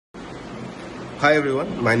Hi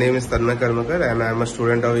everyone, my name is Tanmoy Karmakar and I am a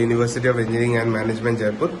student of University of Engineering and Management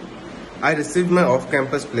Jaipur. I received my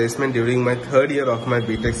off-campus placement during my third year of my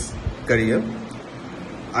BTech career.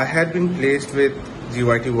 I had been placed with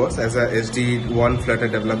GYTWorkz as a SD1 Flutter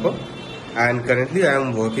developer, and currently I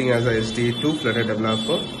am working as a SD2 Flutter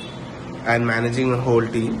developer and managing a whole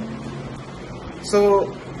team.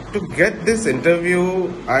 So to get this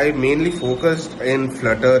interview, I mainly focused in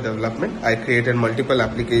Flutter development. I created multiple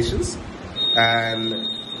applications, and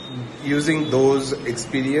using those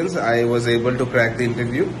experience, I was able to crack the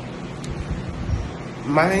interview.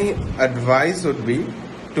 My advice would be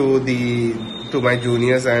to my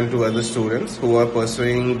juniors and to other students who are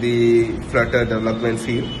pursuing the Flutter development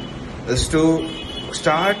field is to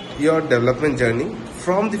start your development journey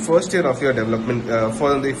from the first year of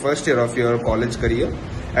your college career.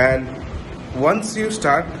 And once you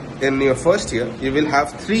start in your first year, you will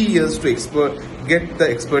have 3 years to get the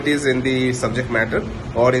expertise in the subject matter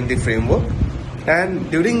or in the framework.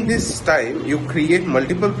 And during this time, you create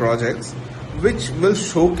multiple projects which will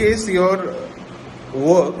showcase your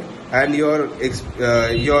work and your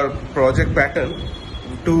project pattern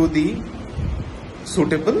to the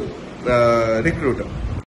suitable recruiter.